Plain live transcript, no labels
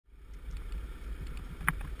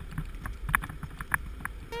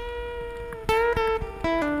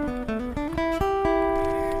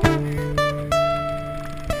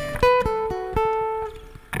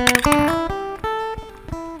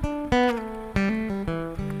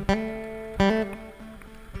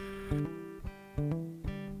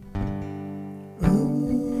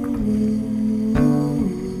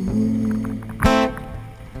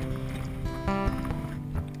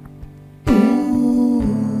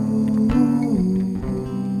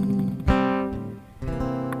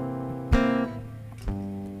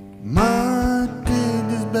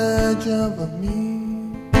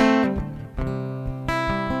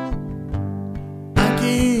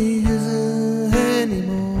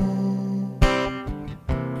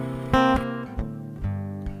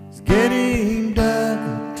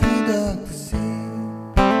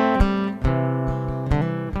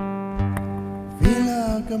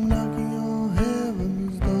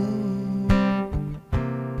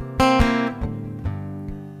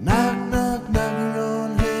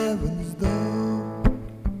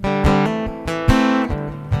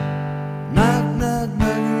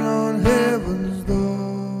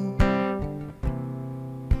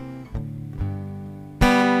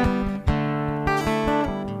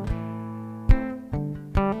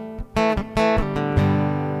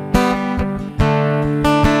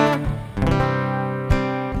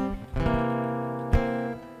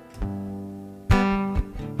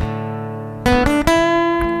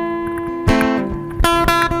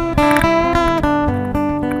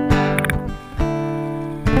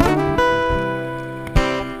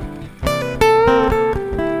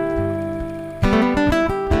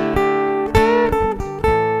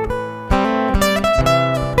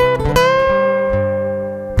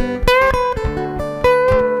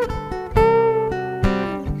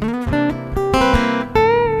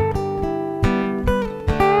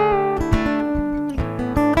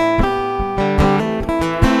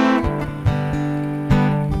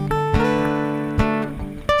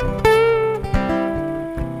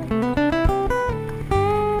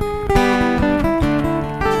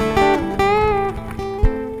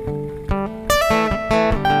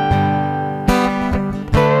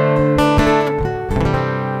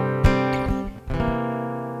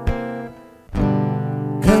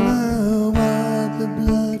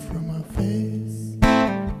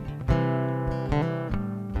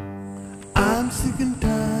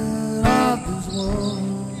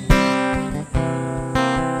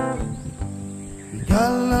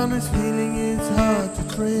this feeling it's hard to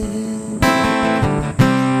trade.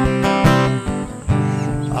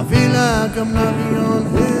 I feel like I'm knocking on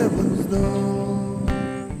heaven's door.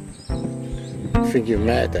 I think you're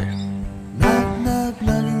mad there. Knock, knock,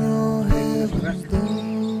 knocking on heaven's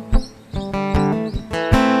door.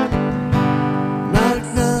 Knock,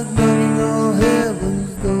 knock, knocking on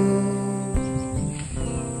heaven's door.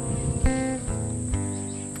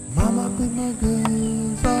 Mama put my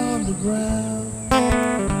guns on the ground.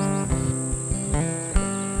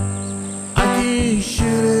 I can't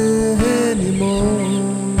shoot it anymore.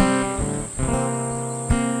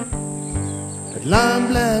 That long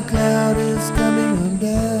black cloud is coming on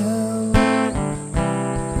down.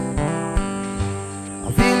 I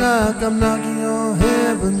feel like I'm knocking on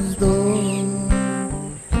heaven's door.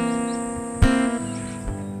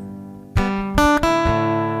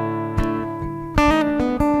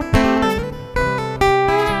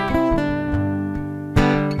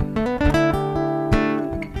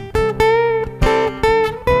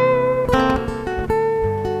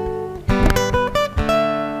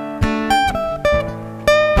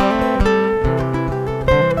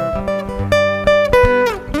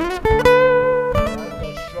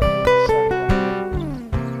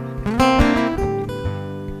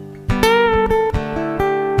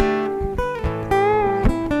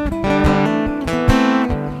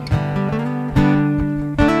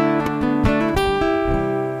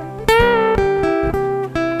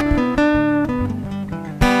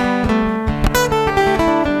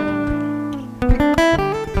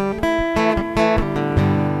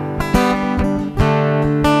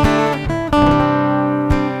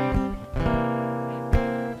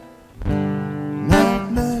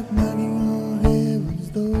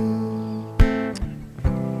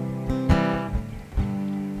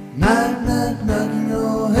 Knock, knock, knocking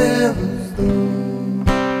on heaven's door.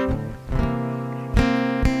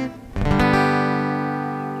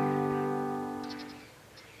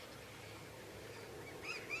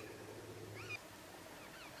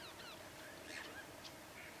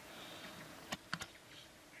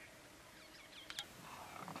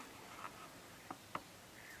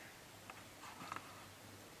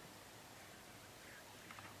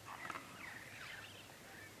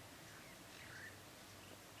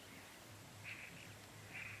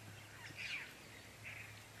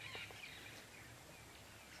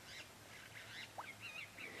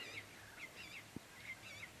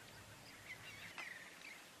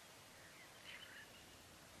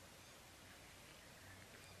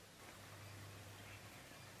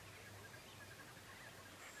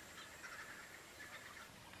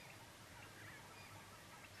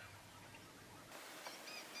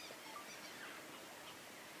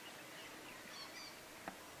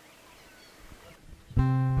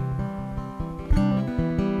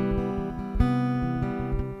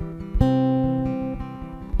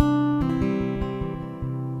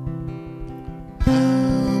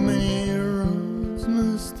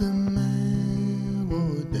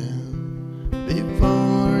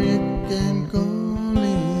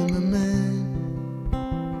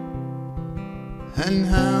 And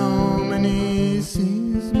how many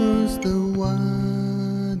seas must the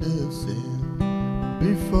water sail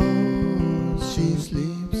before she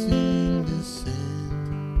sleeps in the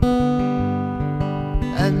sand?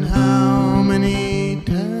 And how many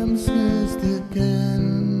times must the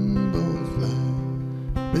cannonballs fly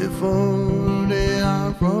before they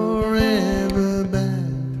are forever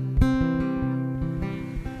banned?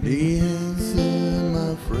 The answer,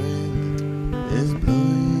 my friend, is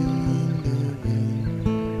blowing.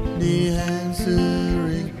 The answer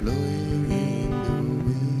is blowing in the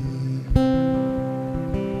wind.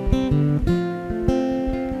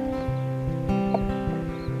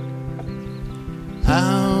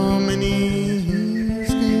 How many years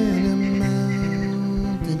can a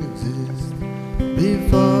mountain exist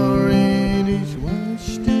before it is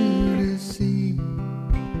washed to the sea?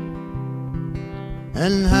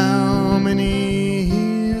 And how many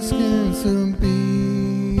years can some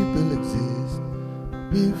people exist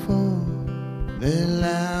before they're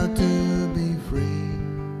allowed to be free?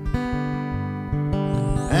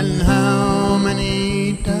 And how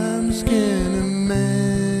many times can a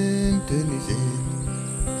man turn his head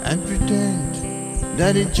and pretend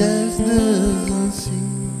that he just doesn't see?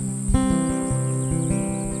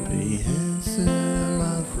 The answer,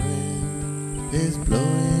 my friend, is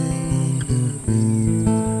blowing in the wind.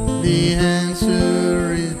 The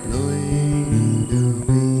answer is blowing in the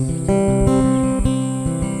wind.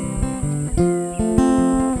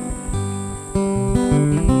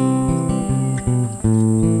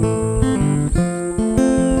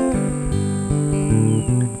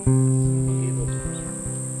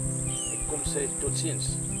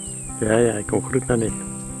 concret na net.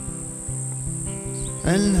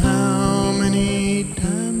 And how many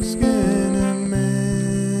times can a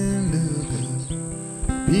man look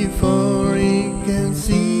up before he can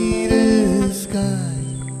see the sky?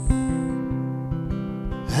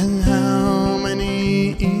 And how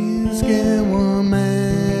many ears can one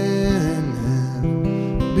man have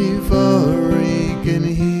before he can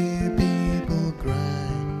hear people cry?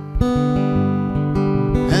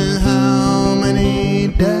 And how many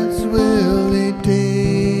deaths will it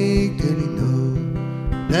take till he know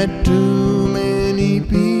that too many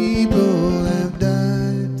people have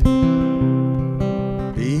died?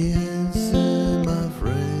 The answer, my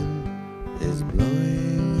friend, is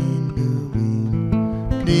blowing in the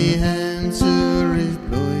wind. The answer is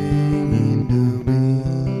blowing